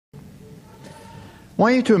I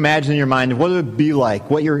want you to imagine in your mind what it would be like,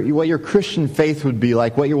 what your Christian faith would be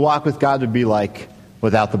like, what your walk with God would be like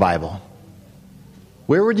without the Bible.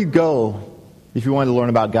 Where would you go if you wanted to learn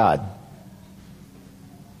about God?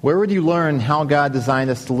 Where would you learn how God designed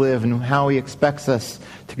us to live and how He expects us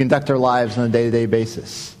to conduct our lives on a day-to-day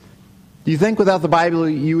basis? Do you think without the Bible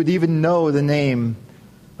you would even know the name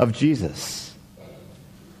of Jesus?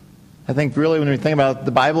 I think really when we think about it,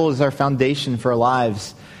 the Bible is our foundation for our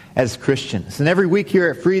lives as Christians. And every week here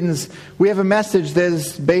at Freedom's, we have a message that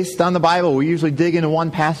is based on the Bible. We usually dig into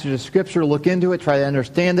one passage of Scripture, look into it, try to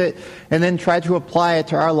understand it, and then try to apply it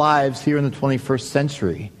to our lives here in the 21st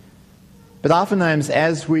century. But oftentimes,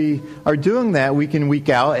 as we are doing that week in, week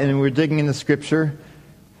out, and we're digging into Scripture,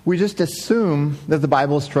 we just assume that the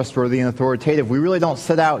Bible is trustworthy and authoritative. We really don't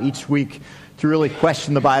set out each week to really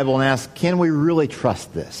question the Bible and ask, can we really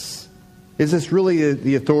trust this? Is this really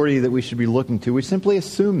the authority that we should be looking to? We simply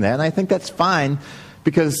assume that, and I think that's fine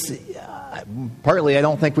because partly I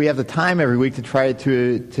don't think we have the time every week to try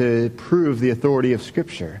to prove the authority of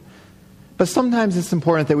Scripture. But sometimes it's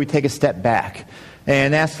important that we take a step back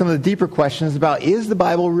and ask some of the deeper questions about, is the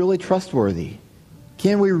Bible really trustworthy?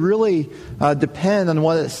 Can we really depend on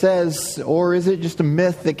what it says, or is it just a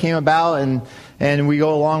myth that came about and we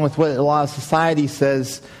go along with what a lot of society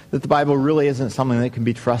says, that the Bible really isn't something that can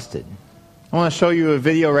be trusted? I want to show you a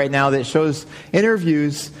video right now that shows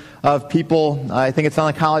interviews of people, I think it's on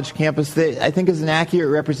a college campus, that I think is an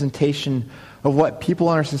accurate representation of what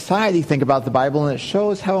people in our society think about the Bible, and it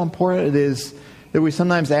shows how important it is that we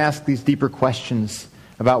sometimes ask these deeper questions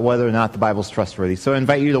about whether or not the Bible is trustworthy. So I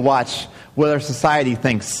invite you to watch what our society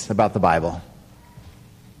thinks about the Bible.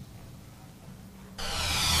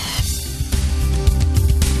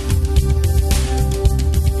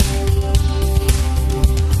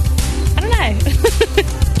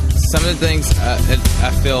 Some of the things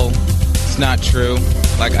I feel it's not true.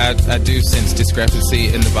 Like I do sense discrepancy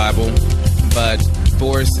in the Bible, but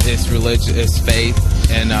force is religion, is faith,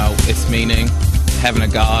 and its meaning, having a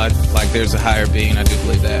God, like there's a higher being. I do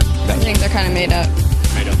believe that. I think they're kind of made up.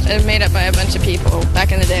 They're made up by a bunch of people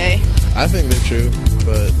back in the day. I think they're true,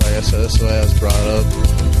 but like I said, that's the way I was brought up.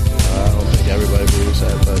 I don't think everybody believes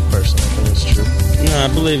that, but personally, I think it's true. No,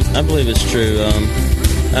 I believe it's true.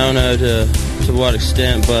 I don't know to what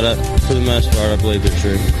extent, but for the most part, I believe they're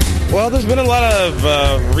true. Well, there's been a lot of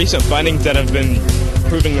recent findings that have been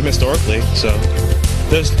proving them historically, so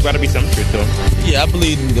there's got to be some truth to them. Yeah, I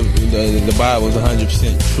believe the Bible is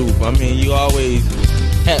 100% true. I mean, you always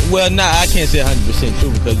have, I can't say 100%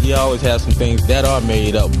 true because you always have some things that are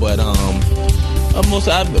made up, but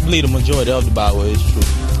I believe the majority of the Bible is true.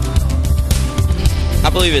 I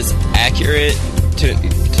believe it's accurate to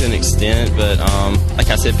an extent, but like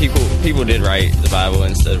I said, people did write the Bible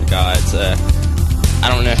instead of God, so I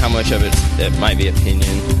don't know how much of it might be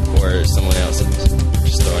opinion or someone else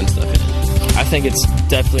just throwing stuff in. I think it's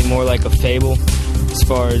definitely more like a fable as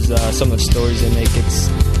far as some of the stories they make. It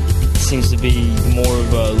seems to be more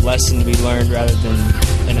of a lesson to be learned rather than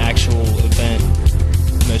an actual event,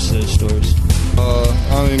 most of those stories.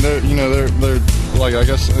 I mean, they're like, I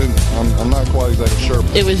guess, I'm not quite exactly sure.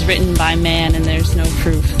 It was written by man, and there's no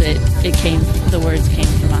proof that the words came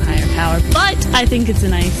from a higher power. But I think it's a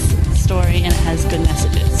nice story, and it has good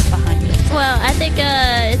messages behind it. Well, I think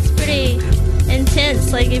it's pretty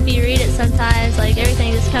intense. Like, if you read it sometimes, like,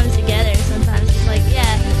 everything just comes together. Sometimes it's like,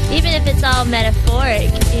 yeah, even if it's all metaphoric,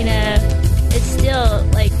 it still,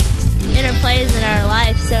 like, interplays in our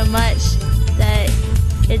life so much that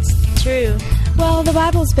it's true. Well, the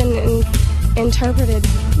Bible's been interpreted,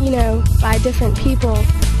 by different people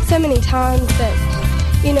so many times that,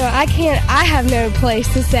 I have no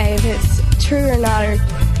place to say if it's true or not, or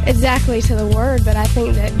exactly to the word, but I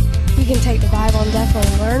think that you can take the Bible and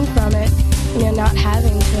definitely learn from it, not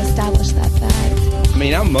having to establish that fact. I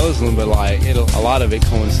mean, I'm Muslim, but a lot of it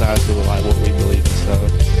coincides with what we believe and stuff.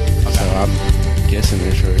 Okay. So I'm guessing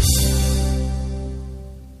they're true.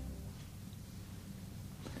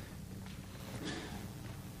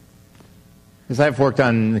 As I've worked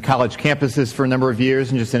on college campuses for a number of years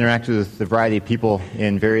and just interacted with a variety of people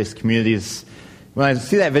in various communities, when I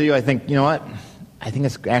see that video, I think, you know what? I think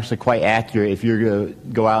it's actually quite accurate if you're going to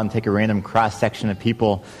go out and take a random cross-section of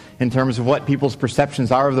people in terms of what people's perceptions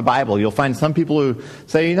are of the Bible. You'll find some people who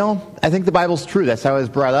say, I think the Bible's true. That's how it was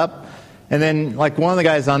brought up. And then, like one of the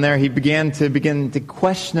guys on there, he began to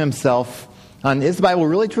question himself on, is the Bible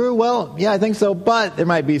really true? Well, yeah, I think so, but there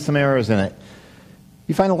might be some errors in it.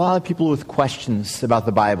 You find a lot of people with questions about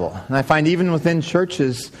the Bible. And I find even within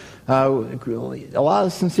churches, a lot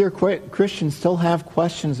of sincere Christians still have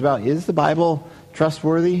questions about, is the Bible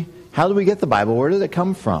trustworthy? How do we get the Bible? Where did it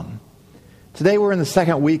come from? Today we're in the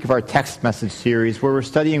second week of our text message series where we're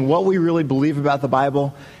studying what we really believe about the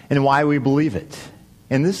Bible and why we believe it.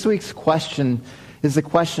 And this week's question is the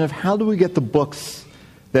question of how do we get the books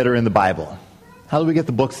that are in the Bible? How do we get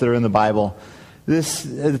the books that are in the Bible?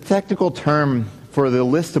 The technical term for the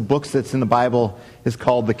list of books that's in the Bible is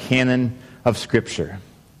called the canon of Scripture.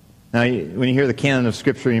 Now, when you hear the canon of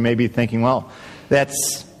Scripture, you may be thinking, well,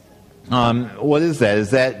 that's what is that? Is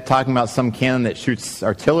that talking about some cannon that shoots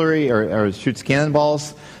artillery or shoots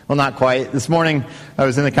cannonballs? Well, not quite. This morning, I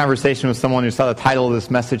was in a conversation with someone who saw the title of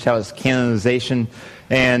this message, how it's Canonization,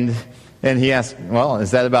 and he asked, well,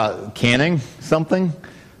 is that about canning something?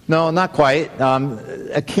 No, not quite.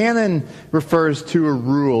 A canon refers to a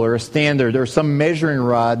rule or a standard or some measuring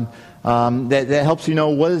rod that helps you know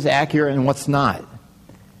what is accurate and what's not.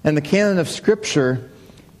 And the canon of Scripture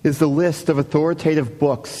is the list of authoritative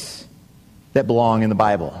books that belong in the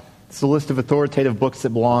Bible. It's a list of authoritative books that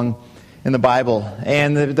belong in the Bible.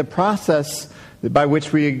 And the process by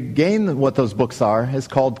which we gain what those books are is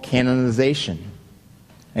called canonization.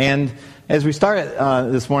 And as we start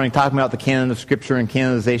this morning talking about the canon of Scripture and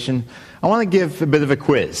canonization, I want to give a bit of a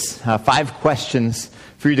quiz. 5 questions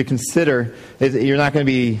for you to consider. You're not going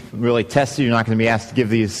to be really tested. You're not going to be asked to give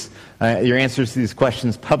these your answers to these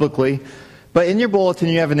questions publicly. But in your bulletin,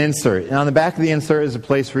 you have an insert. And on the back of the insert is a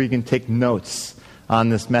place where you can take notes on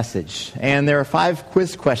this message. And there are 5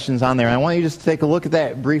 quiz questions on there. And I want you just to take a look at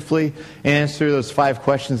that briefly and answer those 5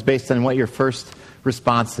 questions based on what your first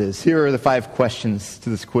response is. Here are the 5 questions to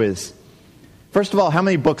this quiz. First of all, how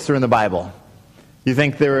many books are in the Bible? You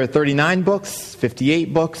think there are 39 books,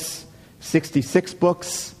 58 books, 66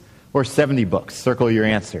 books, or 70 books? Circle your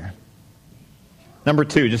answer. Number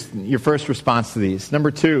 2, just your first response to these.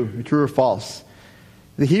 Number 2, true or false?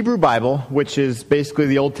 The Hebrew Bible, which is basically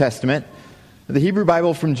the Old Testament, the Hebrew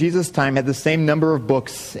Bible from Jesus' time had the same number of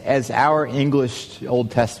books as our English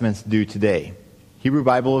Old Testaments do today. Hebrew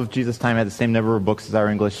Bible of Jesus' time had the same number of books as our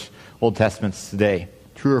English Old Testaments today.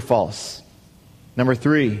 True or false? Number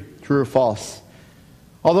 3, true or false?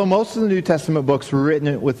 Although most of the New Testament books were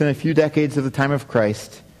written within a few decades of the time of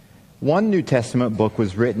Christ, one New Testament book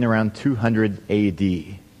was written around 200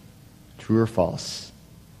 A.D. True or false?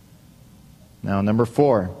 Now, number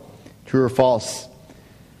 4, true or false?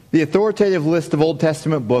 The authoritative list of Old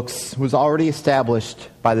Testament books was already established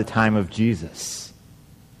by the time of Jesus.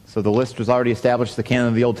 So the list was already established, the canon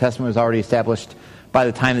of the Old Testament was already established by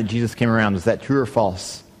the time that Jesus came around. Is that true or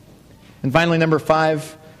false? And finally, number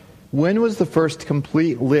 5, when was the first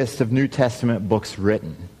complete list of New Testament books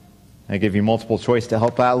written? I give you multiple choice to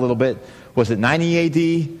help out a little bit. Was it 90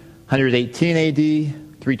 A.D., 118 A.D.,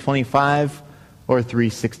 325, or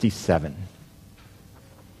 367?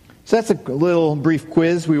 So that's a little brief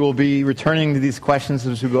quiz. We will be returning to these questions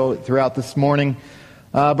as we go throughout this morning.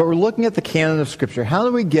 But we're looking at the canon of Scripture. How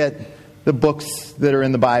do we get the books that are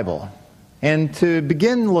in the Bible? And to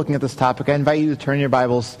begin looking at this topic, I invite you to turn your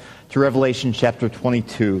Bibles to Revelation chapter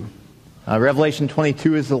 22. Revelation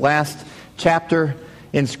 22 is the last chapter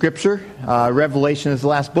in Scripture. Revelation is the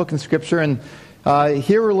last book in Scripture. And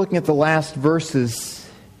here we're looking at the last verses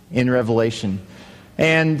in Revelation.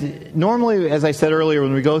 And normally, as I said earlier,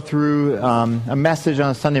 when we go through a message on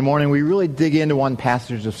a Sunday morning, we really dig into one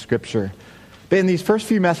passage of Scripture. But in these first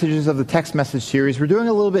few messages of the text message series, we're doing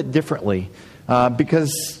a little bit differently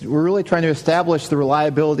because we're really trying to establish the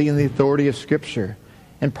reliability and the authority of Scripture.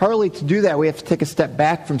 And partly to do that, we have to take a step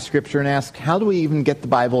back from Scripture and ask, how do we even get the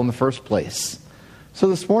Bible in the first place? So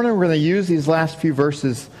this morning we're going to use these last few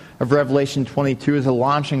verses of Revelation 22 as a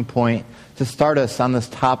launching point to start us on this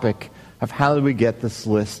topic of how do we get this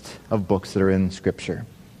list of books that are in Scripture.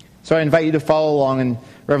 So I invite you to follow along in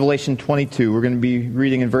Revelation 22. We're going to be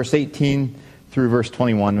reading in verse 18 through verse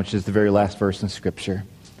 21, which is the very last verse in Scripture.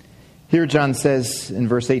 Here John says in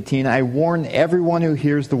verse 18, I warn everyone who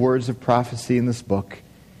hears the words of prophecy in this book.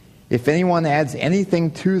 If anyone adds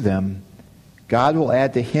anything to them, God will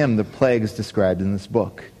add to him the plagues described in this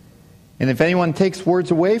book. And if anyone takes words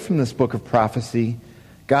away from this book of prophecy,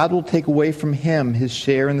 God will take away from him his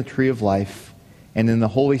share in the tree of life and in the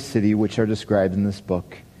holy city which are described in this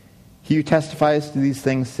book. He who testifies to these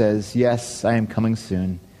things says, yes, I am coming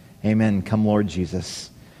soon. Amen. Come, Lord Jesus.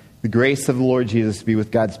 The grace of the Lord Jesus be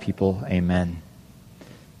with God's people. Amen.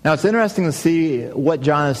 Now, it's interesting to see what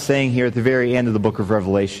John is saying here at the very end of the book of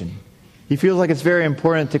Revelation. He feels like it's very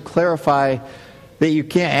important to clarify that you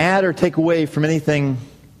can't add or take away from anything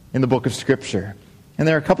in the book of Scripture. And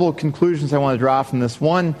there are a couple of conclusions I want to draw from this.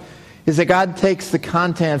 One is that God takes the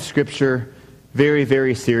content of Scripture very,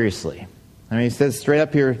 very seriously. I mean, he says straight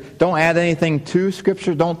up here, don't add anything to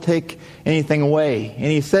Scripture, don't take anything away. And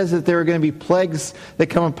he says that there are going to be plagues that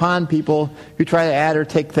come upon people who try to add or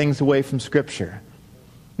take things away from Scripture.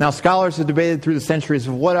 Now, scholars have debated through the centuries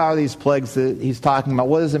of what are these plagues that he's talking about.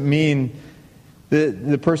 What does it mean that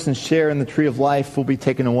the person's share in the tree of life will be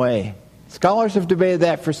taken away? Scholars have debated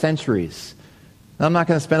that for centuries. And I'm not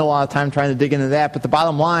going to spend a lot of time trying to dig into that, but the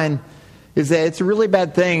bottom line is that it's a really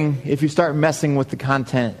bad thing if you start messing with the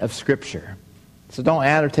content of Scripture. So don't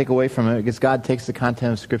add or take away from it, because God takes the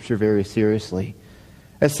content of Scripture very seriously.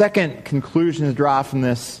 A second conclusion to draw from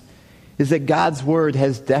this is that God's Word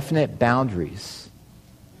has definite boundaries.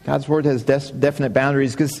 God's Word has definite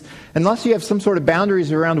boundaries, because unless you have some sort of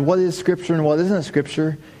boundaries around what is Scripture and what isn't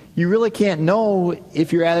Scripture, you really can't know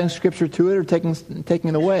if you're adding Scripture to it or taking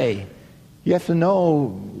it away. You have to know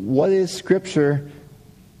what is Scripture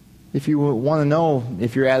if you want to know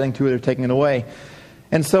if you're adding to it or taking it away.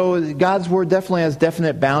 And so God's Word definitely has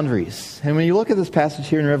definite boundaries. And when you look at this passage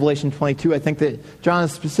here in Revelation 22, I think that John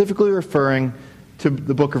is specifically referring to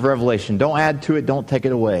the book of Revelation. Don't add to it, don't take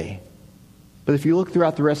it away. But if you look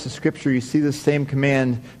throughout the rest of Scripture, you see the same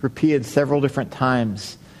command repeated several different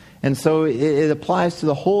times. And so it applies to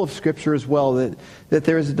the whole of Scripture as well, that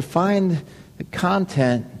there is a defined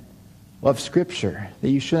content of Scripture that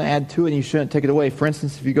you shouldn't add to it and you shouldn't take it away. For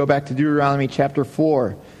instance, if you go back to Deuteronomy chapter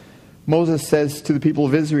 4, Moses says to the people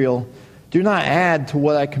of Israel, do not add to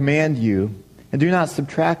what I command you, and do not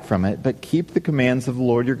subtract from it, but keep the commands of the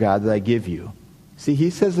Lord your God that I give you. See,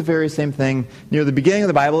 he says the very same thing near the beginning of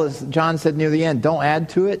the Bible as John said near the end. Don't add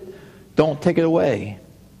to it, don't take it away.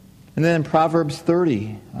 And then in Proverbs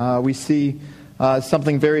 30, we see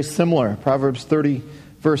something very similar. Proverbs 30,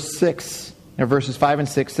 verse 6, or verses 5 and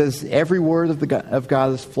 6 says, every word of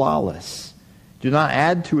God is flawless. Do not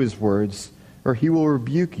add to his words, or he will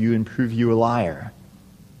rebuke you and prove you a liar.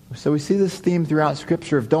 So we see this theme throughout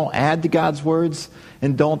Scripture of don't add to God's words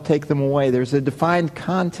and don't take them away. There's a defined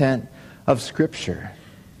content of Scripture.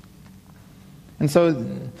 And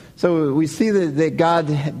so we see that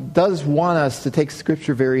God does want us to take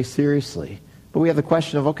Scripture very seriously. But we have the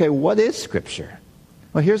question of, okay, what is Scripture?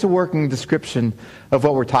 Well, here's a working description of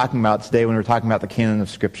what we're talking about today when we're talking about the canon of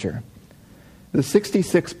Scripture. The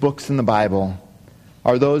 66 books in the Bible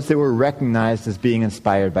are those that were recognized as being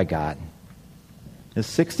inspired by God. The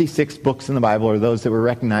 66 books in the Bible are those that were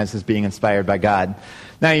recognized as being inspired by God.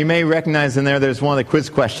 Now, you may recognize in there's one of the quiz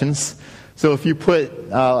questions. So if you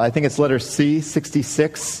put, I think it's letter C,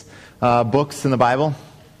 66 books in the Bible,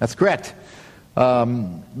 that's correct.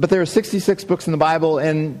 But there are 66 books in the Bible,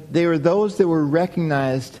 and they were those that were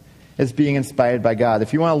recognized as being inspired by God.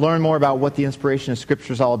 If you want to learn more about what the inspiration of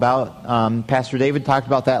Scripture is all about, Pastor David talked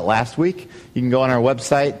about that last week. You can go on our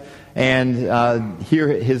website and hear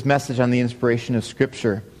his message on the inspiration of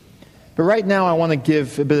Scripture. But right now I want to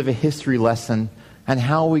give a bit of a history lesson on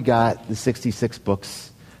how we got the 66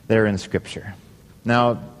 books that are in Scripture.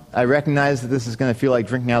 Now, I recognize that this is going to feel like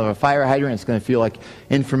drinking out of a fire hydrant. It's going to feel like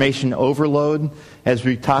information overload as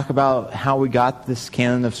we talk about how we got this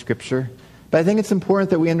canon of Scripture. But I think it's important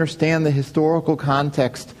that we understand the historical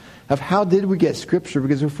context of how did we get Scripture,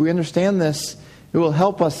 because if we understand this, it will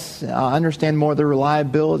help us understand more the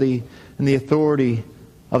reliability and the authority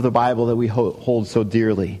of the Bible that we hold so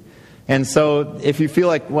dearly. And so if you feel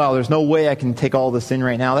like, well, there's no way I can take all this in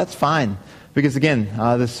right now, that's fine. Because again,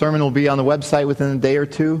 this sermon will be on the website within a day or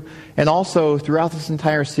two. And also, throughout this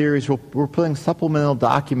entire series, we're putting supplemental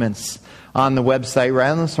documents on the website, right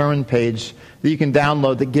on the sermon page, that you can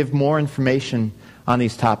download that give more information on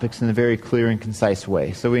these topics in a very clear and concise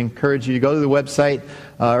way. So we encourage you to go to the website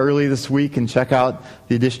early this week and check out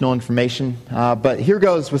the additional information. But here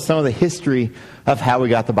goes with some of the history of how we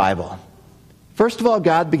got the Bible. First of all,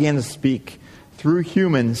 God began to speak through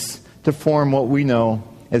humans to form what we know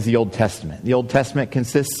as the Old Testament. The Old Testament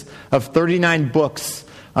consists of 39 books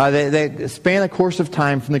that span a course of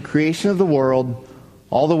time from the creation of the world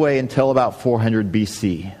all the way until about 400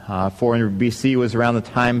 BC. 400 BC was around the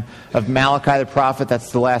time of Malachi the prophet.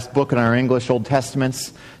 That's the last book in our English Old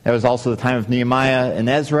Testaments. That was also the time of Nehemiah and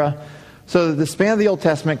Ezra. So the span of the Old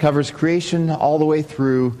Testament covers creation all the way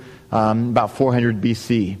through about 400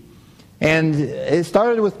 BC. And it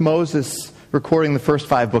started with Moses recording the first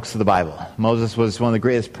 5 books of the Bible. Moses was one of the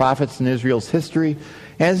greatest prophets in Israel's history.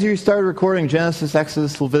 As he started recording Genesis,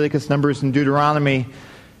 Exodus, Leviticus, Numbers, and Deuteronomy,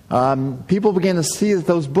 people began to see that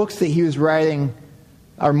those books that he was writing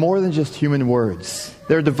are more than just human words.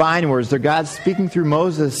 They're divine words. They're God speaking through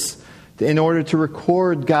Moses in order to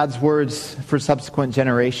record God's words for subsequent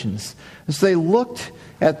generations. And so they looked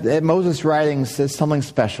at Moses' writings as something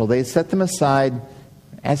special. They set them aside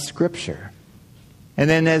as Scripture. And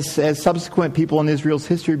then as subsequent people in Israel's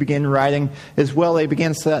history began writing as well, they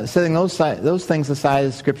began setting those things aside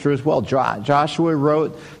as Scripture as well. Joshua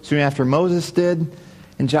wrote soon after Moses did,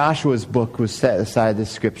 and Joshua's book was set aside as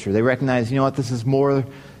Scripture. They recognized, this is more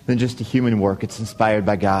than just a human work. It's inspired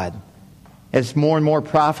by God. As more and more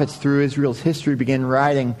prophets through Israel's history began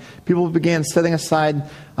writing, people began setting aside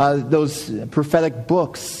those prophetic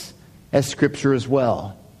books as Scripture as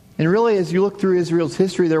well. And really, as you look through Israel's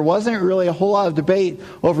history, there wasn't really a whole lot of debate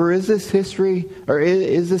over is this history, or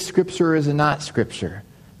is this Scripture, or is it not Scripture?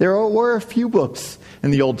 There were a few books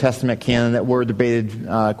in the Old Testament canon that were debated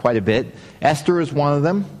quite a bit. Esther is one of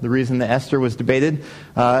them. The reason that Esther was debated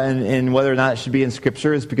and whether or not it should be in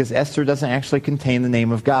Scripture is because Esther doesn't actually contain the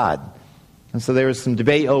name of God. And so there was some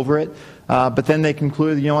debate over it. But then they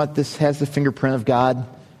concluded, this has the fingerprint of God.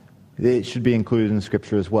 It should be included in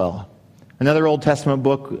Scripture as well. Another Old Testament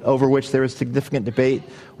book over which there was significant debate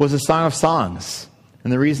was the Song of Songs.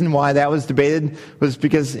 And the reason why that was debated was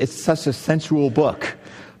because it's such a sensual book.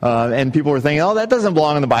 And people were thinking, that doesn't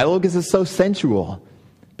belong in the Bible because it's so sensual.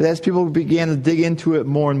 But as people began to dig into it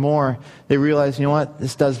more and more, they realized,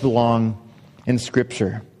 this does belong in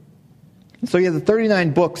Scripture. And so you have the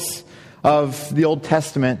 39 books of the Old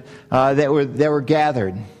Testament that were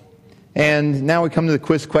gathered. And now we come to the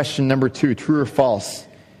quiz question number 2, true or false.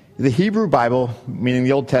 The Hebrew Bible, meaning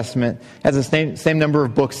the Old Testament, has the same number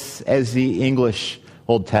of books as the English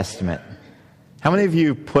Old Testament. How many of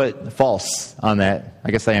you put false on that?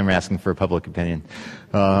 I guess I am asking for a public opinion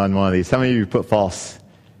on one of these. How many of you put false?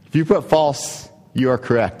 If you put false, you are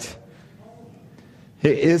correct.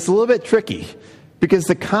 It's a little bit tricky because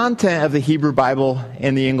the content of the Hebrew Bible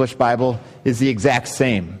and the English Bible is the exact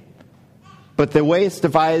same. But the way it's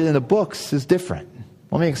divided into books is different.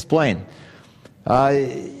 Let me explain.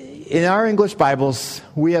 In our English Bibles,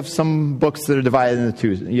 we have some books that are divided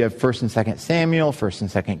into two. You have 1st and 2nd Samuel, 1st and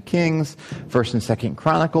 2nd Kings, 1st and 2nd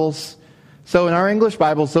Chronicles. So in our English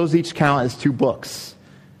Bibles, those each count as 2 books.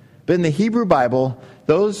 But in the Hebrew Bible,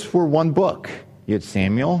 those were one book. You had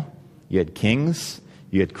Samuel, you had Kings,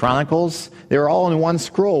 you had Chronicles. They were all in one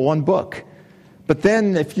scroll, one book. But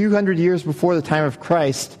then a few hundred years before the time of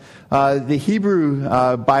Christ, the Hebrew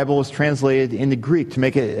Bible was translated into Greek to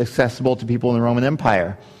make it accessible to people in the Roman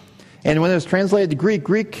Empire. And when it was translated to Greek,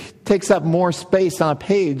 Greek takes up more space on a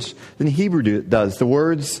page than Hebrew does. The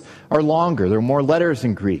words are longer. There are more letters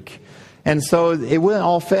in Greek. And so it wouldn't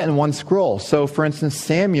all fit in one scroll. So, for instance,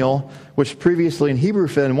 Samuel, which previously in Hebrew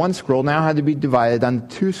fit in one scroll, now had to be divided on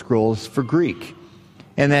 2 scrolls for Greek.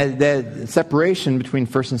 And that separation between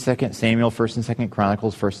 1st and 2nd Samuel, 1st and 2nd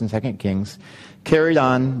Chronicles, 1st and 2nd Kings, carried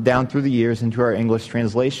on down through the years into our English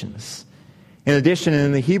translations. In addition,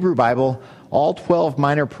 in the Hebrew Bible, all 12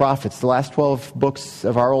 minor prophets, the last 12 books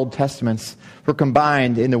of our Old Testaments, were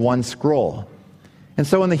combined into one scroll. And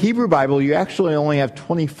so in the Hebrew Bible, you actually only have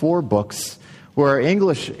 24 books, where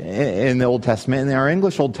English in the Old Testament, in our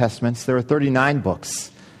English Old Testaments, there are 39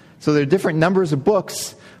 books. So there are different numbers of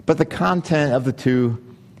books, but the content of the two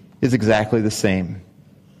is exactly the same.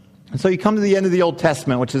 And so you come to the end of the Old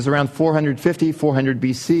Testament, which is around 450, 400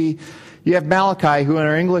 BC. You have Malachi, who in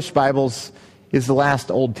our English Bibles is the last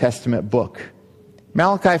Old Testament book.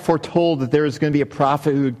 Malachi foretold that there was going to be a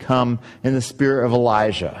prophet who would come in the spirit of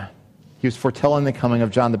Elijah. He was foretelling the coming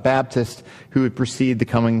of John the Baptist, who would precede the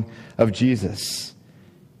coming of Jesus.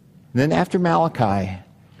 And then after Malachi,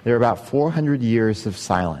 there are about 400 years of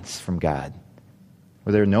silence from God,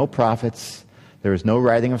 where there are no prophets, there is no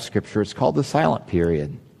writing of Scripture. It's called the silent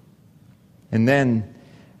period. And then,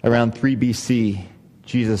 around 3 BC,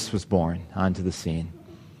 Jesus was born onto the scene.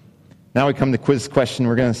 Now we come to quiz question.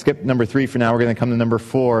 We're going to skip number 3 for now. We're going to come to number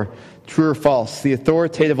 4. True or false? The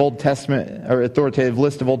authoritative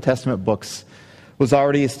list of Old Testament books was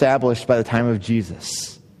already established by the time of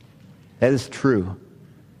Jesus. That is true.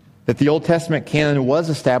 That the Old Testament canon was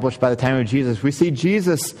established by the time of Jesus. We see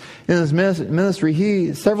Jesus in his ministry.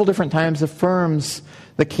 He several different times affirms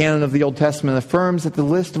the canon of the Old Testament, affirms that the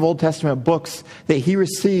list of Old Testament books that he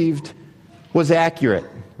received was accurate.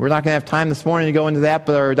 We're not going to have time this morning to go into that,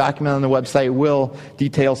 but our document on the website will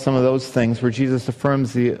detail some of those things where Jesus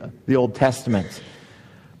affirms the Old Testament.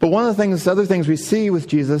 But one of the other things we see with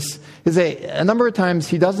Jesus is a number of times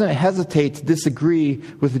he doesn't hesitate to disagree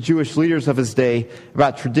with the Jewish leaders of his day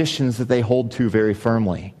about traditions that they hold to very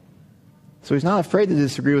firmly. So he's not afraid to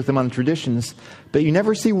disagree with them on the traditions, but you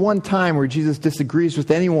never see one time where Jesus disagrees with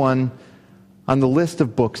anyone on the list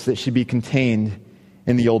of books that should be contained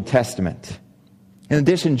in the Old Testament. In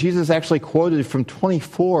addition, Jesus actually quoted from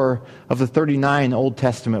 24 of the 39 Old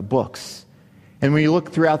Testament books. And when you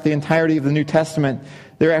look throughout the entirety of the New Testament,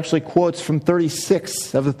 there are actually quotes from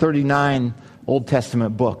 36 of the 39 Old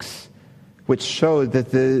Testament books, which showed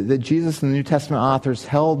that that Jesus and the New Testament authors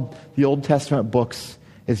held the Old Testament books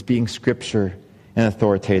as being Scripture and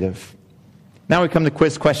authoritative. Now we come to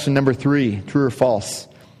quiz question number 3, true or false.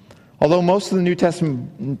 Although most of the New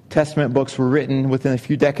Testament books were written within a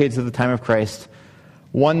few decades of the time of Christ,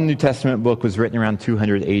 one New Testament book was written around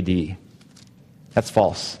 200 AD. That's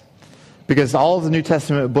false. Because all of the New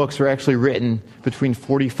Testament books were actually written between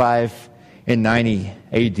 45 and 90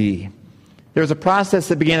 AD. There was a process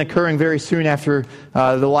that began occurring very soon after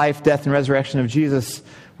the life, death, and resurrection of Jesus,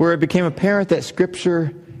 where it became apparent that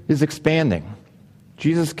Scripture is expanding.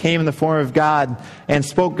 Jesus came in the form of God and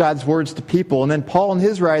spoke God's words to people. And then Paul in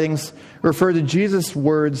his writings referred to Jesus'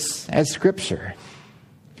 words as Scripture.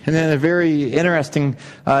 And then a very interesting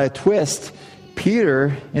twist,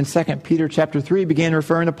 Peter, in 2 Peter chapter 3, began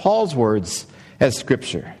referring to Paul's words as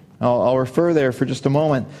Scripture. I'll refer there for just a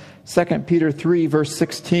moment. 2 Peter 3, verse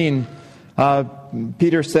 16,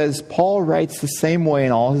 Peter says, Paul writes the same way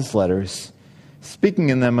in all his letters, speaking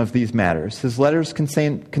in them of these matters. His letters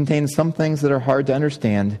contain some things that are hard to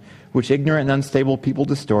understand, which ignorant and unstable people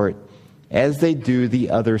distort, as they do the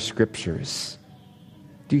other Scriptures.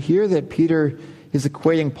 Do you hear that Peter is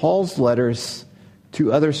equating Paul's letters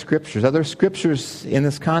to other Scriptures? Other Scriptures in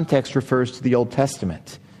this context refers to the Old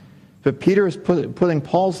Testament. But Peter is putting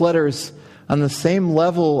Paul's letters on the same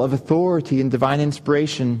level of authority and divine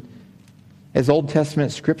inspiration as Old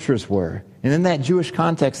Testament Scriptures were. And in that Jewish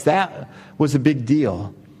context, that was a big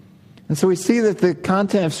deal. And so we see that the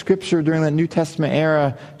content of Scripture during the New Testament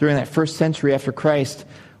era, during that first century after Christ,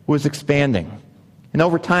 was expanding. And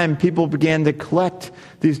over time, people began to collect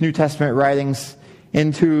these New Testament writings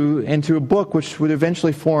into a book which would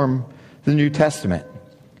eventually form the New Testament.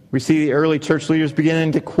 We see the early church leaders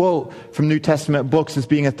beginning to quote from New Testament books as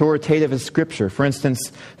being authoritative as Scripture. For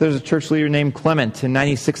instance, there's a church leader named Clement in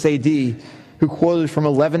 96 AD who quoted from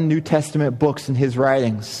 11 New Testament books in his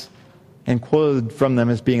writings and quoted from them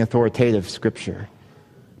as being authoritative Scripture.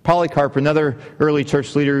 Polycarp, another early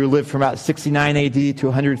church leader who lived from about 69 AD to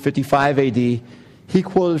 155 AD, he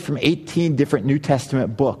quoted from 18 different New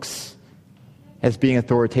Testament books as being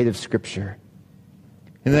authoritative Scripture.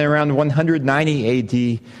 And then around 190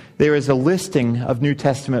 AD, there is a listing of New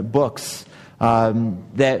Testament books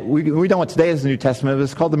that we know what today is the New Testament, but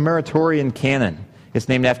it's called the Muratorian Canon. It's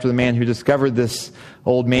named after the man who discovered this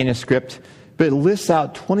old manuscript, but it lists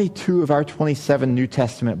out 22 of our 27 New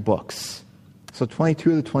Testament books. So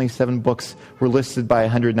 22 of the 27 books were listed by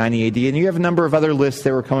 190 AD, and you have a number of other lists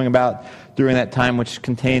that were coming about during that time which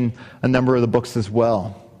contain a number of the books as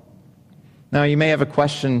well. Now you may have a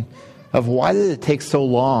question of why did it take so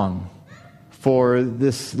long for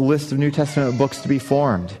this list of New Testament books to be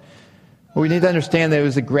formed? Well, we need to understand that it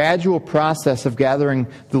was a gradual process of gathering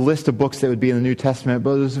the list of books that would be in the New Testament,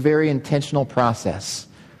 but it was a very intentional process.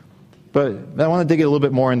 But I want to dig a little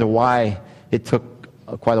bit more into why it took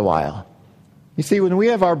quite a while. You see, when we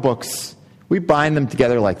have our books, we bind them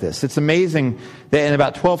together like this. It's amazing that in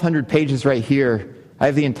about 1,200 pages right here, I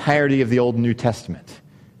have the entirety of the Old and New Testament.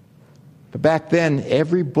 But back then,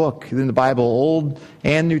 every book in the Bible, Old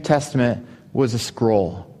and New Testament, was a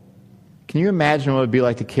scroll. Can you imagine what it would be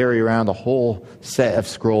like to carry around a whole set of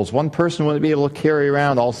scrolls? One person wouldn't be able to carry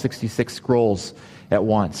around all 66 scrolls at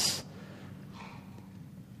once.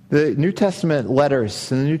 The New Testament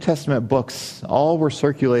letters and the New Testament books all were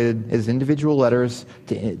circulated as individual letters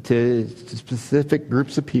to specific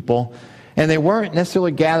groups of people, and they weren't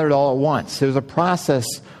necessarily gathered all at once. It was a process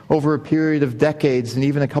over a period of decades and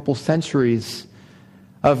even a couple centuries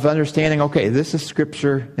of understanding, okay, this is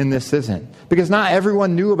Scripture and this isn't. Because not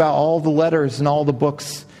everyone knew about all the letters and all the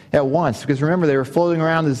books at once. Because remember, they were floating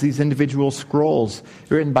around as these individual scrolls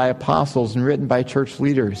written by apostles and written by church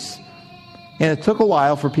leaders. And it took a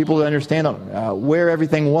while for people to understand where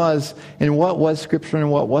everything was and what was Scripture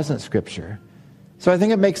and what wasn't Scripture. So I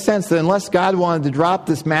think it makes sense that unless God wanted to drop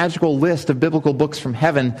this magical list of biblical books from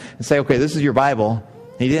heaven and say, okay, this is your Bible,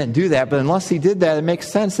 He didn't do that. But unless He did that, it makes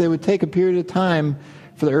sense that it would take a period of time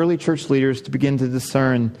for the early church leaders to begin to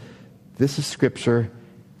discern this is Scripture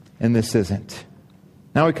and this isn't.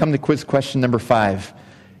 Now we come to quiz question number 5.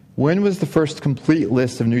 When was the first complete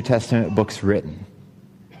list of New Testament books written?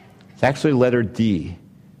 It's actually letter D,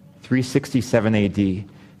 367 AD.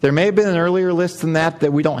 There may have been an earlier list than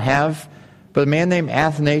that we don't have, but a man named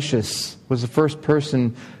Athanasius was the first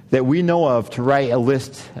person that we know of to write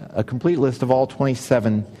a complete list of all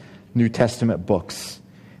 27 New Testament books.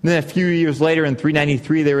 And then a few years later, in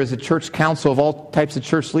 393, there was a church council of all types of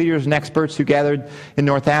church leaders and experts who gathered in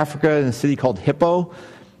North Africa in a city called Hippo.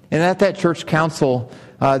 And at that church council,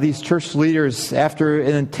 these church leaders, after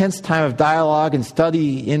an intense time of dialogue and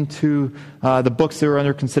study into the books that were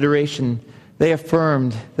under consideration, they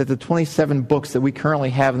affirmed that the 27 books that we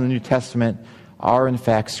currently have in the New Testament are in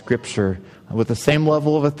fact Scripture with the same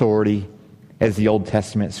level of authority as the Old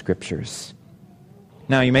Testament Scriptures.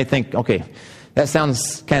 Now you may think, okay, that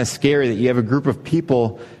sounds kind of scary that you have a group of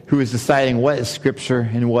people who is deciding what is Scripture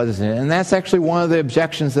and what isn't. And that's actually one of the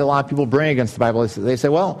objections that a lot of people bring against the Bible. They say,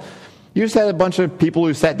 well, you just had a bunch of people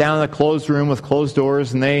who sat down in a closed room with closed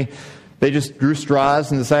doors, and they just drew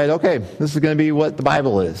straws and decided, okay, this is going to be what the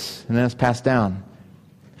Bible is, and then it's passed down.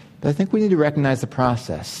 But I think we need to recognize the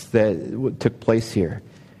process that took place here.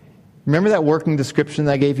 Remember that working description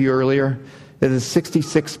that I gave you earlier? That the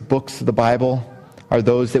 66 books of the Bible are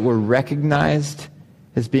those that were recognized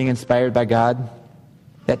as being inspired by God?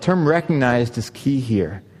 That term recognized is key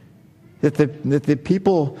here. That the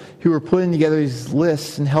people who were putting together these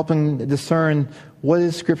lists and helping discern what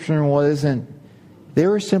is Scripture and what isn't, they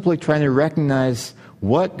were simply trying to recognize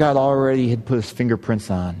what God already had put his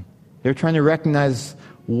fingerprints on. They were trying to recognize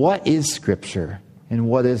what is Scripture and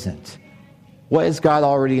what isn't. What has God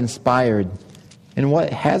already inspired and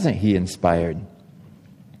what hasn't he inspired?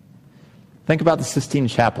 Think about the Sistine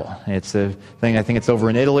Chapel. It's a thing, I think it's over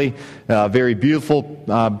in Italy. Very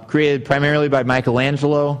beautiful, created primarily by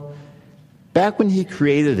Michelangelo. Back when he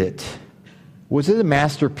created it, was it a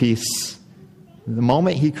masterpiece the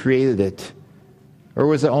moment he created it? Or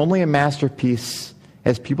was it only a masterpiece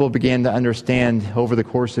as people began to understand over the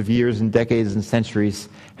course of years and decades and centuries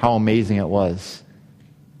how amazing it was?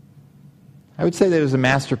 I would say that it was a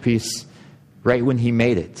masterpiece right when he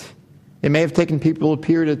made it. It may have taken people a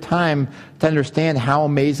period of time to understand how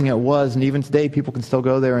amazing it was, and even today people can still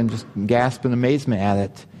go there and just gasp in amazement at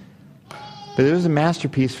it. But it was a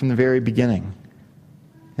masterpiece from the very beginning.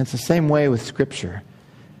 And it's the same way with Scripture.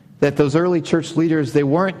 That those early church leaders, they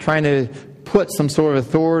weren't trying to put some sort of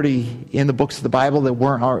authority in the books of the Bible that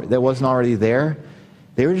wasn't already there.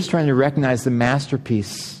 They were just trying to recognize the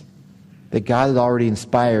masterpiece that God had already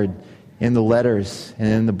inspired in the letters and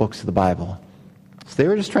in the books of the Bible. So they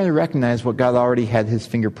were just trying to recognize what God already had his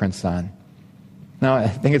fingerprints on. Now, I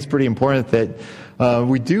think it's pretty important that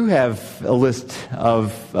we do have a list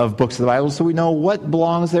of books of the Bible so we know what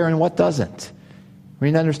belongs there and what doesn't. We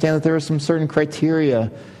need to understand that there are some certain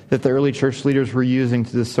criteria that the early church leaders were using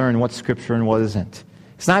to discern what's Scripture and what isn't.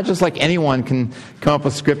 It's not just like anyone can come up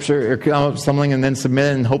with Scripture or come up with something and then submit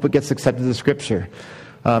it and hope it gets accepted as Scripture.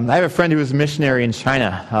 I have a friend who was a missionary in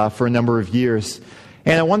China for a number of years.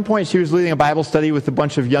 And at one point she was leading a Bible study with a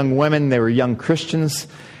bunch of young women. They were young Christians.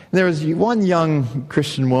 And there was one young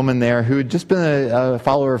Christian woman there who had just been a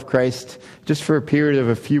follower of Christ just for a period of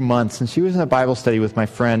a few months. And she was in a Bible study with my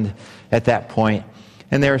friend at that point.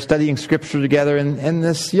 And they were studying Scripture together. And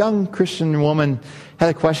this young Christian woman had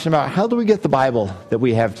a question about how do we get the Bible that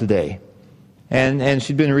we have today? And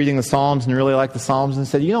she'd been reading the Psalms and really liked the Psalms and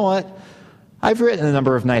said, you know what? I've written a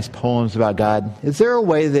number of nice poems about God. Is there a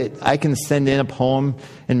way that I can send in a poem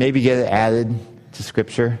and maybe get it added to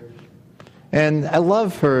Scripture? And I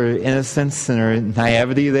love her innocence and her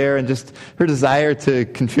naivety there and just her desire to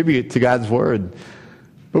contribute to God's Word.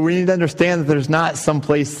 But we need to understand that there's not some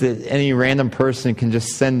place that any random person can just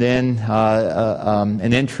send in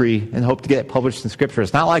an entry and hope to get it published in Scripture.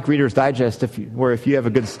 It's not like Reader's Digest where if you have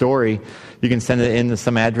a good story, you can send it in to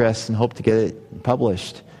some address and hope to get it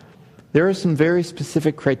published. There are some very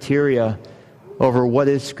specific criteria over what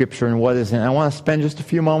is Scripture and what isn't. I want to spend just a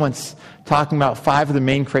few moments talking about 5 of the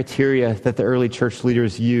main criteria that the early church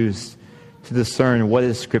leaders used to discern what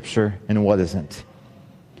is Scripture and what isn't.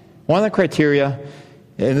 One of the criteria,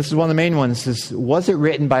 and this is one of the main ones, is was it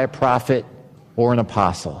written by a prophet or an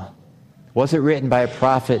apostle? Was it written by a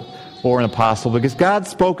prophet or an apostle? Because God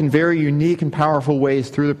spoke in very unique and powerful ways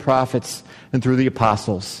through the prophets and through the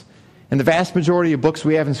apostles. And the vast majority of books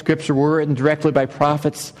we have in Scripture were written directly by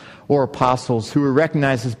prophets or apostles who were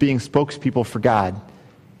recognized as being spokespeople for God.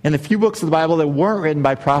 And the few books of the Bible that weren't written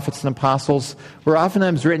by prophets and apostles were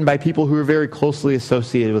oftentimes written by people who were very closely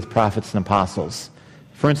associated with prophets and apostles.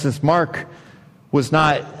 For instance, Mark was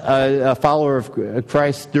not a follower of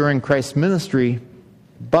Christ during Christ's ministry,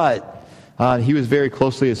 but he was very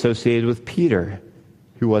closely associated with Peter,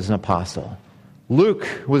 who was an apostle. Luke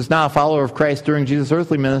was not a follower of Christ during Jesus'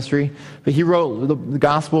 earthly ministry, but he wrote the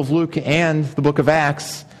Gospel of Luke and the book of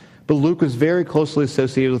Acts. But Luke was very closely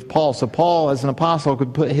associated with Paul. So Paul, as an apostle,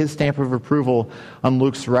 could put his stamp of approval on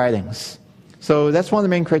Luke's writings. So that's one of the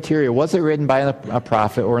main criteria. Was it written by a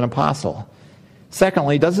prophet or an apostle?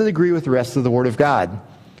 Secondly, does it agree with the rest of the Word of God?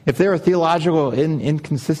 If there are theological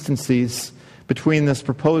inconsistencies between this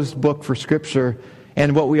proposed book for Scripture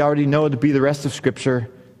and what we already know to be the rest of Scripture,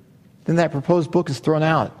 then that proposed book is thrown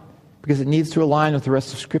out because it needs to align with the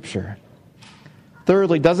rest of Scripture.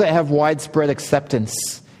 Thirdly, does it have widespread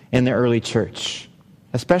acceptance in the early church,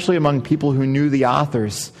 especially among people who knew the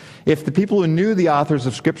authors? If the people who knew the authors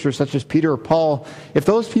of Scripture, such as Peter or Paul, if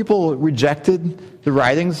those people rejected the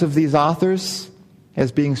writings of these authors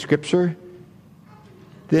as being Scripture,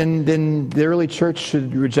 then the early church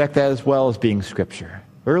should reject that as well as being Scripture.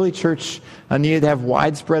 Early church needed to have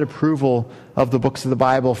widespread approval of the books of the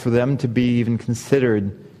Bible for them to be even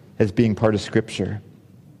considered as being part of Scripture.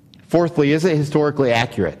 Fourthly, is it historically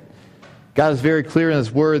accurate? God is very clear in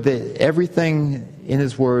His Word that everything in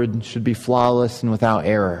His Word should be flawless and without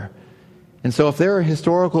error. And so if there are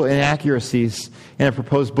historical inaccuracies in a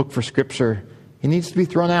proposed book for Scripture, it needs to be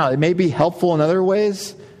thrown out. It may be helpful in other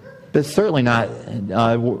ways, but it's certainly not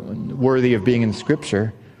worthy of being in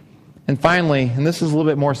Scripture. And finally, and this is a little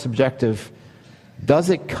bit more subjective, does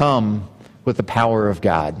it come with the power of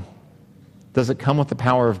God? Does it come with the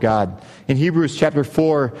power of God? In Hebrews chapter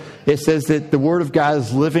 4, it says that the Word of God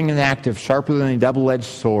is living and active, sharper than a double-edged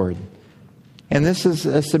sword. And this is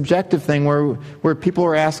a subjective thing where people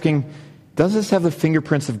are asking, does this have the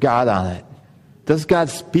fingerprints of God on it? Does God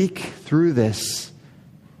speak through this?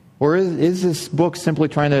 Or is this book simply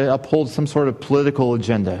trying to uphold some sort of political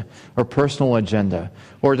agenda or personal agenda,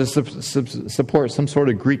 or to support some sort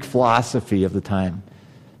of Greek philosophy of the time?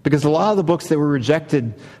 Because a lot of the books that were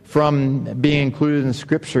rejected from being included in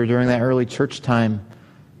Scripture during that early church time,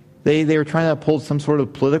 they were trying to uphold some sort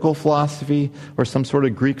of political philosophy or some sort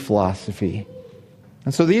of Greek philosophy.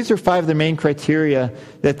 And so these are 5 of the main criteria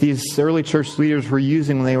that these early church leaders were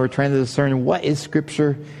using when they were trying to discern what is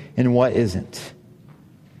Scripture and what isn't.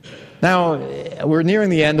 Now, we're nearing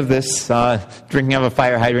the end of this drinking out of a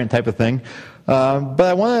fire hydrant type of thing. But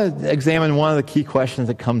I want to examine one of the key questions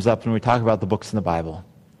that comes up when we talk about the books in the Bible.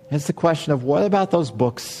 It's the question of, what about those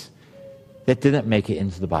books that didn't make it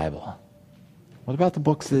into the Bible? What about the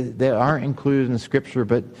books that aren't included in the Scripture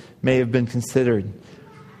but may have been considered?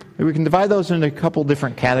 We can divide those into a couple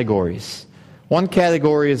different categories. One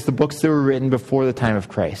category is the books that were written before the time of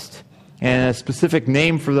Christ. And a specific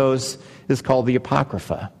name for those is called the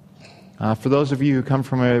Apocrypha. For those of you who come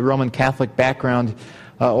from a Roman Catholic background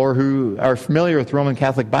or who are familiar with Roman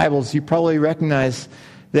Catholic Bibles, you probably recognize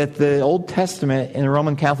that the Old Testament in the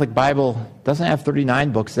Roman Catholic Bible doesn't have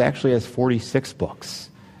 39 books. It actually has 46 books.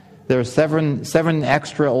 There are seven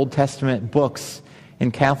extra Old Testament books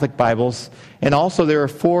in Catholic Bibles, and also there are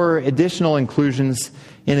 4 additional inclusions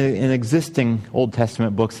in existing Old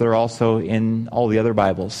Testament books that are also in all the other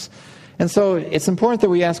Bibles. And so it's important that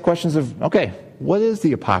we ask questions of, okay, what is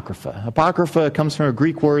the Apocrypha? Apocrypha comes from a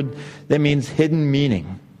Greek word that means hidden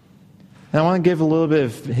meaning. And I want to give a little bit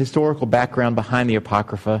of historical background behind the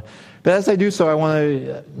Apocrypha. But as I do so, I want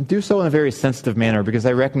to do so in a very sensitive manner, because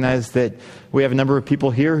I recognize that we have a number of people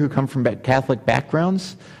here who come from Catholic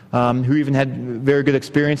backgrounds, who even had very good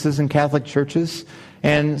experiences in Catholic churches.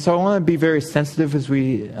 And so I want to be very sensitive as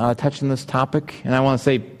we touch on this topic. And I want to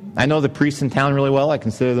say, I know the priests in town really well. I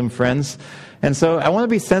consider them friends. And so I want to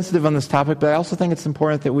be sensitive on this topic, but I also think it's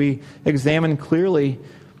important that we examine clearly,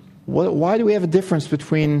 why do we have a difference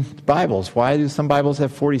between Bibles? Why do some Bibles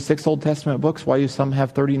have 46 Old Testament books? Why do some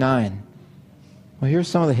have 39? Well, here's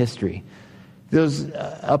some of the history. Those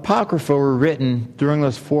Apocrypha were written during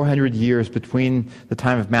those 400 years between the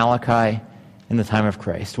time of Malachi and the time of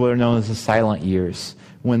Christ, what are known as the silent years,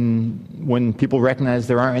 when people recognize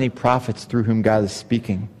there aren't any prophets through whom God is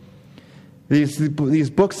speaking. These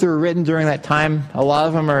books that were written during that time, a lot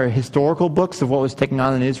of them are historical books of what was taking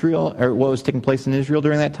on in Israel, or what was taking place in Israel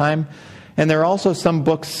during that time. And there are also some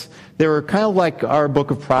books that were kind of like our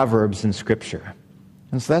book of Proverbs in Scripture.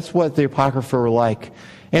 And so that's what the Apocrypha were like.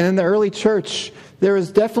 And in the early church, there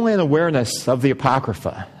was definitely an awareness of the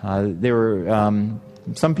Apocrypha.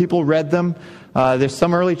 Some people read them. There's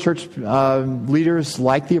some early church leaders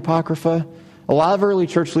like the Apocrypha. A lot of early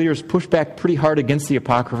church leaders pushed back pretty hard against the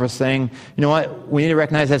Apocrypha, saying, you know what, we need to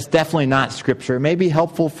recognize that's definitely not Scripture. It may be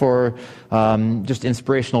helpful for just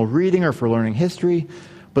inspirational reading or for learning history,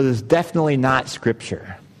 but it's definitely not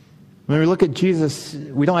Scripture. When we look at Jesus,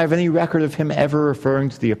 we don't have any record of him ever referring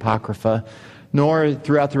to the Apocrypha, nor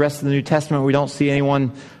throughout the rest of the New Testament we don't see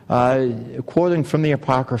anyone quoting from the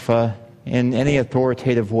Apocrypha in any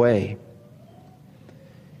authoritative way.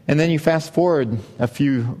 And then you fast forward a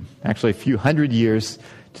few hundred years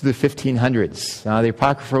to the 1500s. The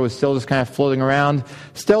Apocrypha was still just kind of floating around,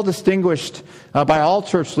 still distinguished by all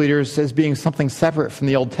church leaders as being something separate from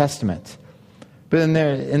the Old Testament. But in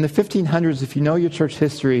the 1500s, if you know your church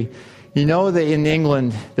history, you know that in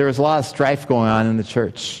England there was a lot of strife going on in the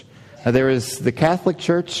church. There was the Catholic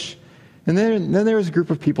Church, and then there was a group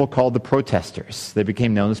of people called the Protesters. They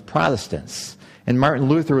became known as Protestants. And Martin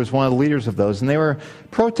Luther was one of the leaders of those. And they were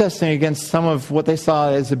protesting against some of what they saw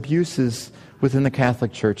as abuses within the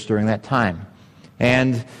Catholic Church during that time.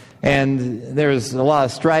 And there was a lot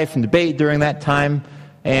of strife and debate during that time.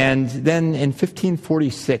 And then in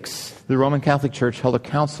 1546, the Roman Catholic Church held a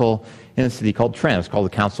council in a city called Trent. It was called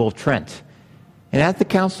the Council of Trent. And at the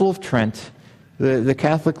Council of Trent, the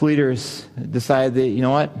Catholic leaders decided that, you know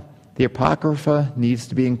what? The Apocrypha needs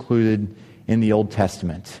to be included in the Old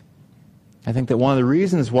Testament. I think that one of the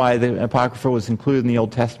reasons why the Apocrypha was included in the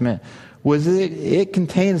Old Testament was that it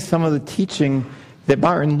contains some of the teaching that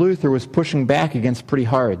Martin Luther was pushing back against pretty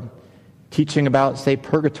hard. Teaching about, say,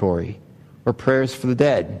 purgatory or prayers for the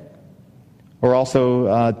dead. Or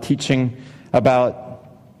also teaching about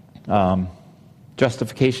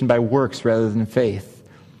justification by works rather than faith.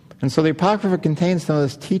 And so the Apocrypha contains some of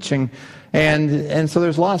this teaching, and so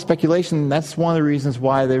there's a lot of speculation. That's one of the reasons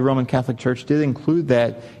why the Roman Catholic Church did include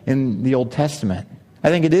that in the Old Testament. I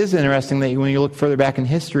think it is interesting that when you look further back in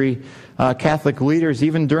history, Catholic leaders,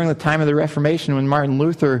 even during the time of the Reformation, when Martin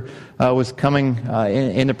Luther was coming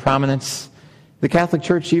into prominence, the Catholic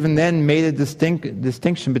Church even then made a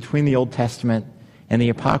distinction between the Old Testament and the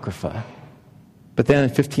Apocrypha. But then in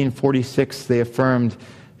 1546, they affirmed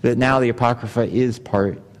that now the Apocrypha is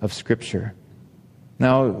part of Scripture.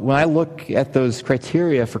 Now, when I look at those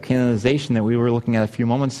criteria for canonization that we were looking at a few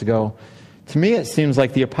moments ago, to me it seems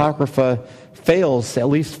like the Apocrypha fails at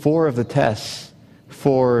least 4 of the tests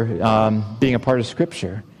for being a part of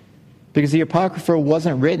Scripture. Because the Apocrypha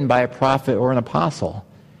wasn't written by a prophet or an apostle.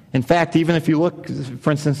 In fact, even if you look, for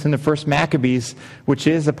instance, in the First Maccabees, which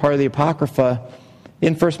is a part of the Apocrypha,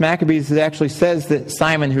 in First Maccabees it actually says that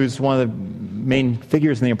Simon, who's one of the main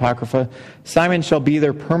figures in the Apocrypha, Simon shall be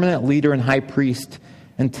their permanent leader and high priest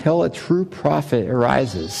until a true prophet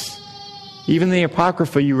arises. Even in the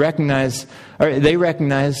Apocrypha, they recognize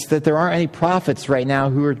that there aren't any prophets right now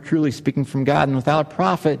who are truly speaking from God, and without a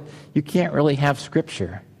prophet, you can't really have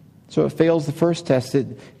Scripture. So it fails the first test.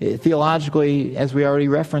 It theologically, as we already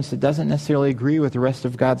referenced, it doesn't necessarily agree with the rest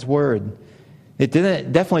of God's Word. It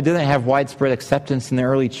definitely didn't have widespread acceptance in the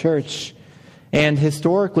early church. And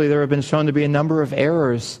historically, there have been shown to be a number of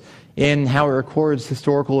errors in how it records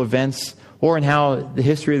historical events or in how the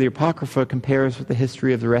history of the Apocrypha compares with the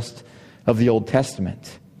history of the rest of the Old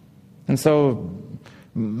Testament. And so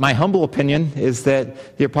my humble opinion is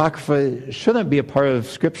that the Apocrypha shouldn't be a part of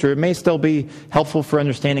Scripture. It may still be helpful for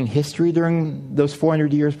understanding history during those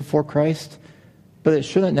 400 years before Christ, but it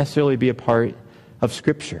shouldn't necessarily be a part of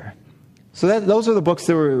Scripture. So those are the books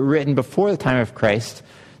that were written before the time of Christ.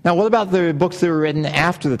 Now, what about the books that were written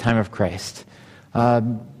after the time of Christ?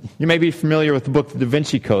 You may be familiar with the book, The Da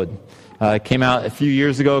Vinci Code. It came out a few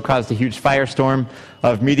years ago, caused a huge firestorm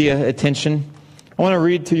of media attention. I want to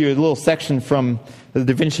read to you a little section from the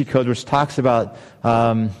Da Vinci Code, which talks about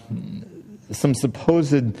some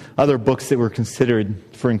supposed other books that were considered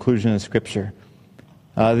for inclusion in Scripture.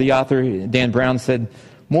 The author, Dan Brown, said,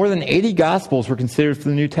 more than 80 Gospels were considered for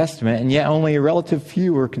the New Testament, and yet only a relative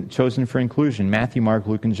few were chosen for inclusion, Matthew, Mark,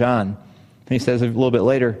 Luke, and John. And he says a little bit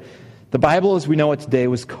later, the Bible as we know it today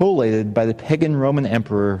was collated by the pagan Roman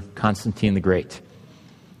Emperor Constantine the Great.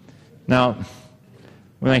 Now,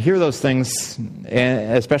 when I hear those things,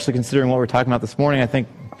 and especially considering what we're talking about this morning, I think,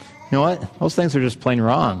 you know what? Those things are just plain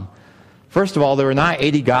wrong. First of all, there were not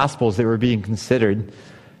 80 Gospels that were being considered.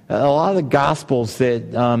 A lot of the Gospels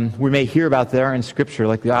that we may hear about that are in Scripture,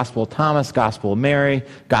 like the Gospel of Thomas, Gospel of Mary,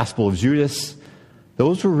 Gospel of Judas,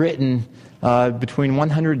 those were written between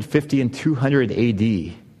 150 and 200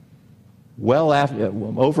 A.D., well after,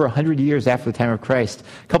 over 100 years after the time of Christ.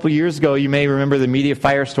 A couple years ago, you may remember the media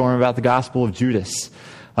firestorm about the Gospel of Judas.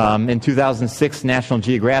 In 2006, National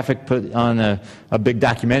Geographic put on a big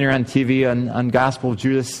documentary on TV on Gospel of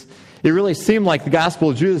Judas. It really seemed like the Gospel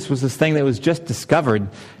of Judas was this thing that was just discovered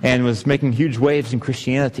and was making huge waves in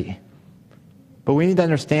Christianity. But we need to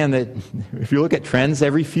understand that if you look at trends,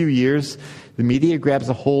 every few years, the media grabs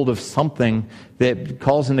a hold of something that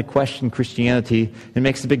calls into question Christianity and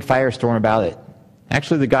makes a big firestorm about it.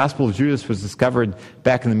 Actually, the Gospel of Judas was discovered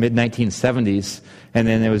back in the mid-1970s, and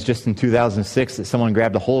then it was just in 2006 that someone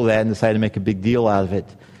grabbed a hold of that and decided to make a big deal out of it.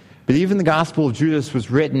 But even the Gospel of Judas was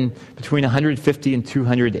written between 150 and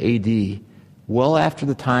 200 A.D., well after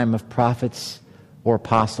the time of prophets or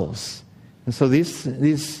apostles. And so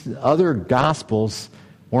these other Gospels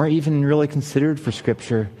weren't even really considered for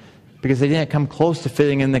Scripture because they didn't come close to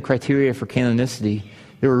fitting in the criteria for canonicity.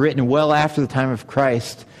 They were written well after the time of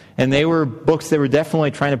Christ, and they were books that were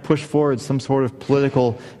definitely trying to push forward some sort of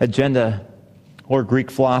political agenda. or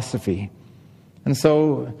Greek philosophy. And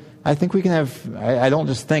so I think we can have, I don't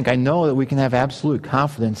just think, I know that we can have absolute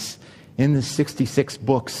confidence in the 66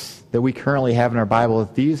 books that we currently have in our Bible,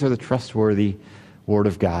 that these are the trustworthy Word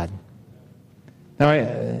of God. Now,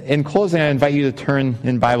 in closing, I invite you to turn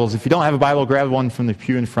in Bibles. If you don't have a Bible, grab one from the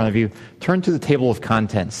pew in front of you. Turn to the table of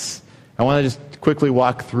contents. I want to just quickly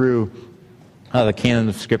walk through the canon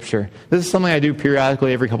of Scripture. This is something I do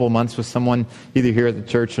periodically every couple of months with someone, either here at the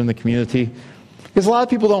church or in the community. Because a lot of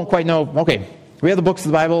people don't quite know, okay, we have the books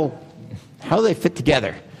of the Bible, how do they fit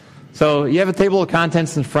together? So you have a table of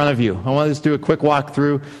contents in front of you. I want to just do a quick walk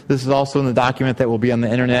through. This is also in the document that will be on the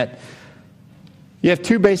internet. You have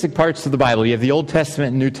two basic parts of the Bible. You have the Old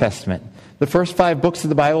Testament and New Testament. The first 5 books of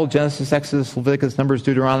the Bible, Genesis, Exodus, Leviticus, Numbers,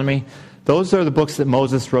 Deuteronomy, those are the books that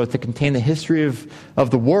Moses wrote that contain the history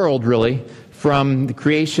of the world, really, from the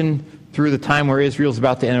creation through the time where Israel's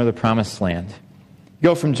about to enter the Promised Land. You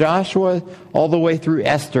go from Joshua all the way through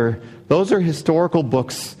Esther. Those are historical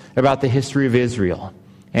books about the history of Israel.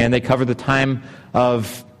 And they cover the time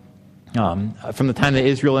of, from the time that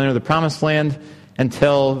Israel entered the Promised Land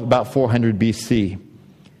until about 400 BC.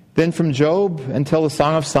 Then from Job until the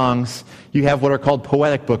Song of Songs, you have what are called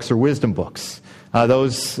poetic books or wisdom books.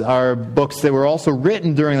 Those are books that were also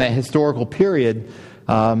written during that historical period,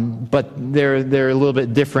 but they're a little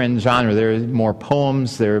bit different in genre. They're more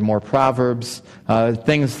poems, they're more proverbs,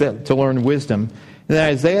 things that to learn wisdom. And then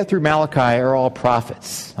Isaiah through Malachi are all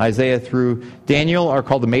prophets. Isaiah through Daniel are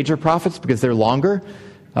called the major prophets because they're longer.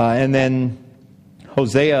 And then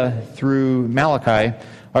Hosea through Malachi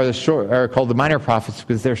are called the minor prophets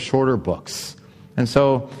because they're shorter books. And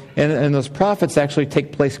so, and those prophets actually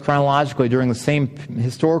take place chronologically during the same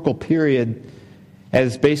historical period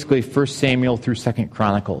as basically 1 Samuel through 2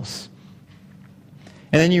 Chronicles.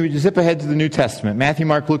 And then you zip ahead to the New Testament. Matthew,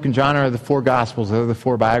 Mark, Luke, and John are the 4 Gospels. They're the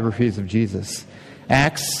 4 biographies of Jesus.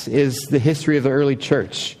 Acts is the history of the early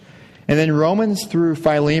church. And then Romans through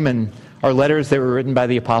Philemon are letters that were written by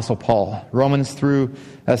the Apostle Paul. Romans through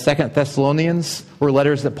 2 Thessalonians were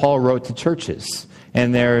letters that Paul wrote to churches.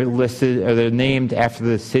 And they're listed, or they're named after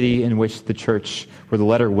the city in which the church where the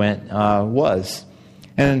letter went was.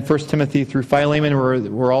 And then 1 Timothy through Philemon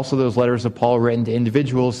were also those letters of Paul written to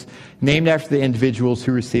individuals, named after the individuals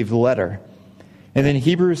who received the letter. And then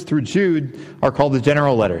Hebrews through Jude are called the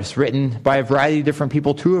general letters, written by a variety of different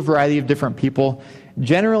people to a variety of different people,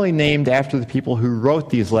 generally named after the people who wrote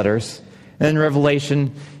these letters. And then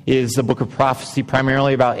Revelation is a book of prophecy,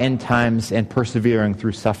 primarily about end times and persevering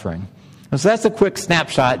through suffering. And so that's a quick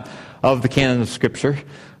snapshot of the canon of Scripture.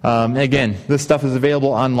 Again, this stuff is available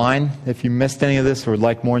online. If you missed any of this or would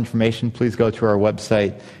like more information, please go to our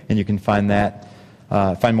website and you can find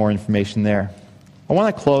more information there. I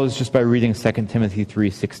want to close just by reading 2 Timothy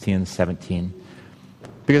 3:16 and 17.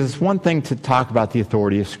 Because it's one thing to talk about the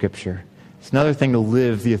authority of Scripture. It's another thing to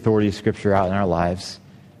live the authority of Scripture out in our lives.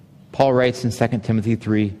 Paul writes in 2 Timothy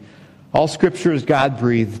 3, "All Scripture is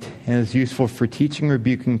God-breathed and is useful for teaching,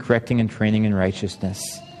 rebuking, correcting, and training in righteousness,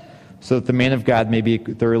 so that the man of God may be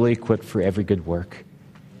thoroughly equipped for every good work."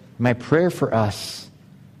 My prayer for us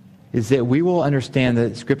is that we will understand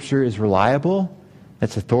that Scripture is reliable,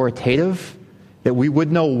 that's authoritative, that we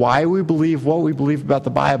would know why we believe what we believe about the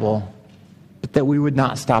Bible, but that we would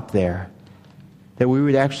not stop there. That we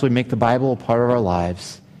would actually make the Bible a part of our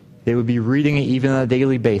lives. They would be reading it even on a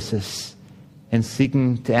daily basis and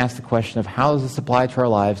seeking to ask the question of how does this apply to our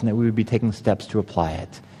lives, and that we would be taking steps to apply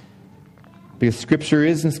it. Because Scripture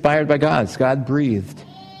is inspired by God. It's God-breathed.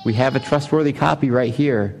 We have a trustworthy copy right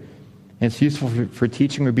here. And it's useful for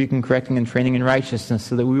teaching, rebuking, correcting, and training in righteousness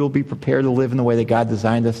so that we will be prepared to live in the way that God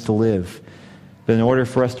designed us to live. But in order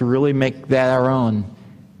for us to really make that our own,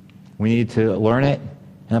 we need to learn it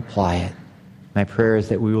and apply it. My prayer is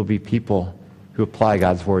that we will be people who apply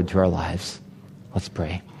God's Word to our lives. Let's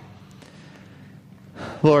pray.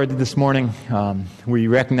 Lord, this morning we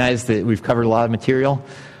recognize that we've covered a lot of material.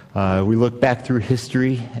 We look back through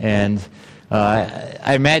history, and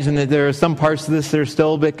I imagine that there are some parts of this that are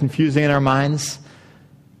still a bit confusing in our minds.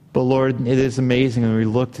 But Lord, it is amazing when we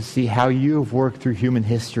look to see how you have worked through human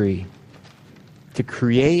history to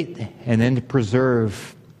create and then to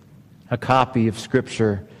preserve a copy of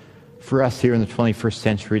Scripture for us here in the 21st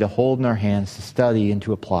century to hold in our hands, to study and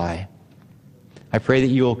to apply. I pray that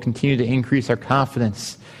you will continue to increase our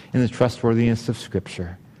confidence in the trustworthiness of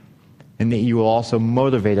Scripture, and that you will also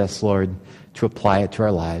motivate us, Lord, to apply it to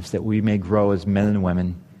our lives, that we may grow as men and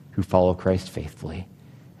women who follow Christ faithfully.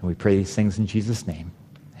 And we pray these things in Jesus' name.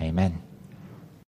 Amen.